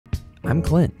I'm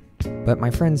Clint, but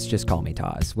my friends just call me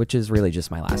Toz, which is really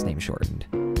just my last name shortened.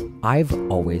 I've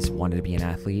always wanted to be an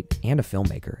athlete and a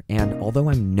filmmaker, and although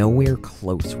I'm nowhere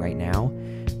close right now,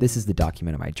 this is the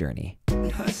document of my journey.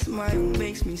 Her smile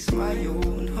makes me smile,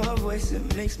 and her voice,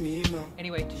 it makes me know.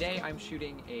 Anyway, today I'm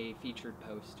shooting a featured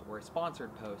post or a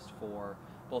sponsored post for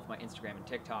both my Instagram and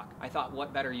TikTok. I thought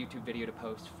what better YouTube video to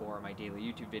post for my daily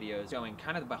YouTube videos, showing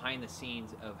kind of the behind the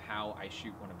scenes of how I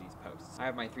shoot one of these posts. I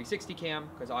have my 360 cam,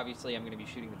 because obviously I'm going to be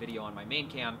shooting the video on my main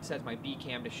cam. This has my B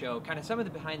cam to show kind of some of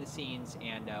the behind the scenes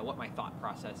and what my thought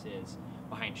process is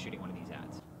behind shooting one of these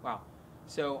ads. Wow.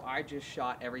 So I just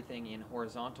shot everything in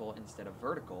horizontal instead of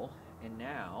vertical, and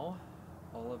now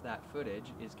all of that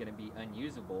footage is going to be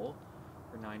unusable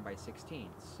for 9:16.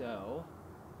 So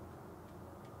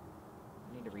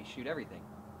I need to reshoot everything.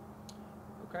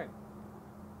 Okay.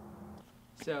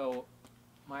 So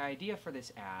my idea for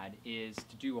this ad is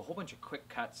to do a whole bunch of quick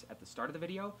cuts at the start of the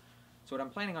video. So what I'm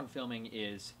planning on filming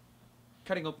is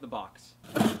cutting open the box,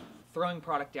 throwing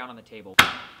product down on the table,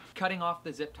 cutting off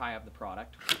the zip tie of the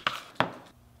product,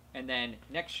 and then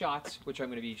next shots, which I'm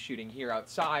going to be shooting here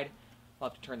outside. I'll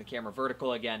have to turn the camera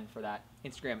vertical again for that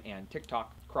Instagram and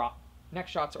TikTok crop.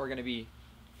 Next shots are going to be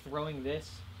throwing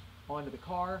this onto the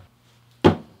car.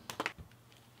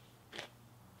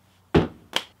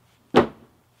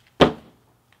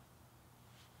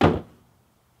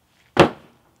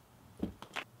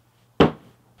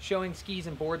 Showing skis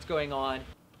and boards going on.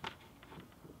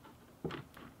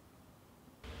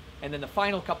 And then the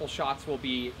final couple shots will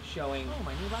be showing, oh,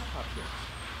 my new laptop here.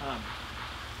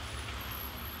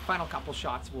 Final couple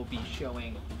shots will be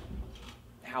showing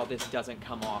how this doesn't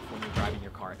come off when you're driving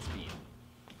your car at speed.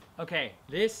 Okay,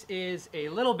 this is a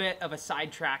little bit of a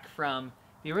sidetrack from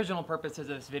the original purposes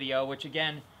of this video, which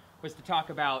again was to talk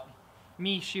about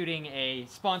me shooting a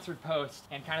sponsored post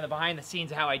and kind of the behind the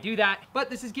scenes of how I do that. But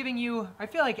this is giving you, I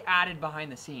feel like, added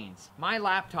behind the scenes. My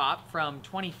laptop from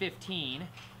 2015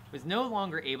 was no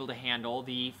longer able to handle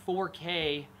the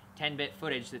 4K 10-bit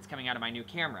footage that's coming out of my new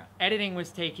camera. Editing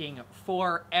was taking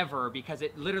forever because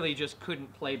it literally just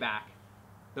couldn't play back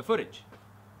the footage.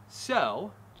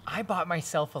 So I bought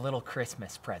myself a little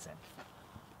Christmas present.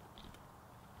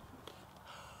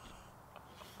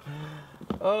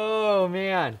 Oh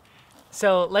man.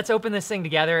 So let's open this thing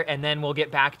together and then we'll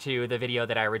get back to the video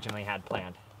that I originally had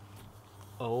planned.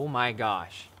 Oh my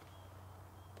gosh.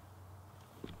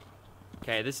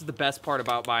 Okay, this is the best part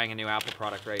about buying a new Apple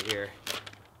product right here.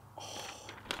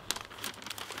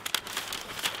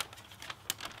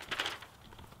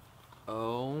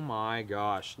 Oh my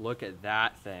gosh, look at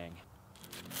that thing.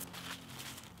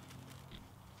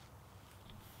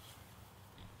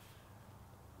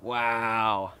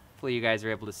 Wow. Hopefully you guys are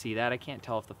able to see that. I can't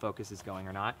tell if the focus is going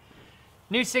or not.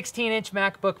 New 16-inch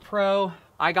MacBook Pro.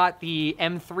 I got the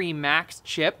M3 Max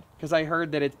chip because I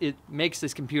heard that it makes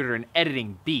this computer an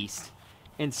editing beast.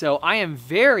 And so I am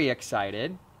very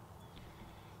excited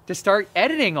to start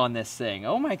editing on this thing.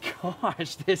 Oh my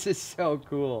gosh, this is so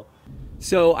cool.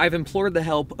 So I've implored the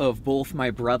help of both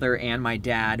my brother and my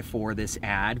dad for this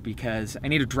ad because I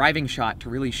need a driving shot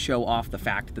to really show off the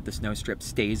fact that the snow strip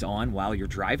stays on while you're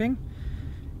driving.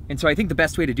 And so I think the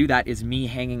best way to do that is me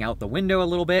hanging out the window a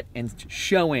little bit and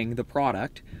showing the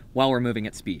product while we're moving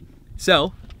at speed.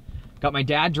 So, got my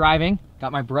dad driving,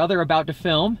 got my brother about to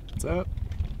film. What's up?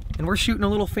 And we're shooting a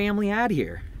little family ad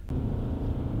here.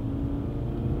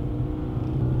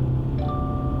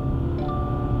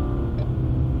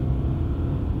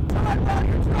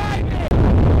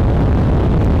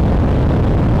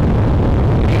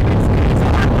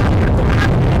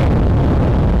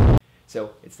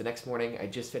 So it's the next morning. I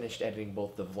just finished editing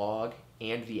both the vlog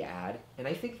and the ad, and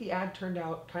I think the ad turned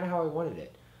out kind of how I wanted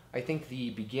it. I think the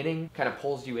beginning kind of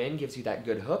pulls you in, gives you that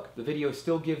good hook. The video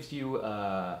still gives you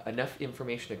enough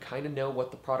information to kind of know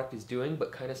what the product is doing,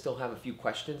 but kind of still have a few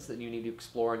questions that you need to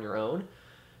explore on your own.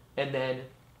 And then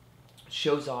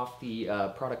shows off the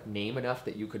product name enough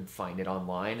that you could find it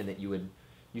online and that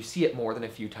you see it more than a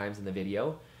few times in the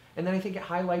video. And then I think it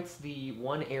highlights the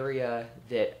one area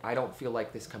that I don't feel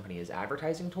like this company is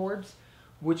advertising towards,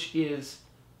 which is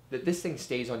that this thing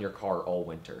stays on your car all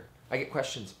winter. I get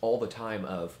questions all the time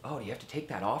of, oh, do you have to take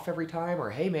that off every time? Or,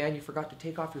 hey man, you forgot to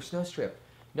take off your snow strip.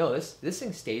 No, this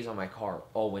thing stays on my car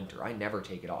all winter. I never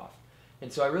take it off. And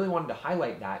so I really wanted to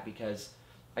highlight that because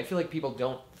I feel like people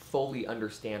don't fully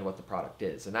understand what the product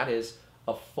is. And that is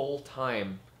a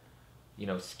full-time,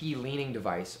 ski leaning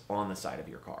device on the side of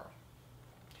your car.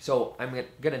 So I'm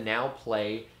gonna now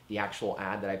play the actual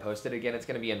ad that I posted. Again, it's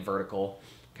gonna be in vertical,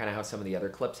 kind of how some of the other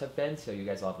clips have been, so you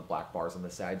guys will have the black bars on the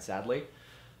side, sadly.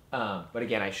 But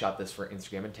again, I shot this for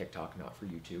Instagram and TikTok, not for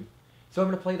YouTube. So I'm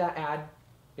going to play that ad.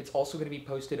 It's also going to be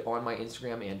posted on my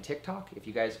Instagram and TikTok. If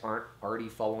you guys aren't already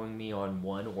following me on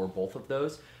one or both of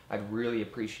those, I'd really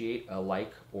appreciate a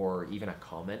like or even a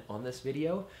comment on this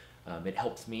video. It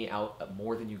helps me out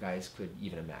more than you guys could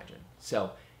even imagine.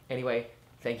 So anyway,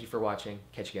 thank you for watching.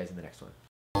 Catch you guys in the next one.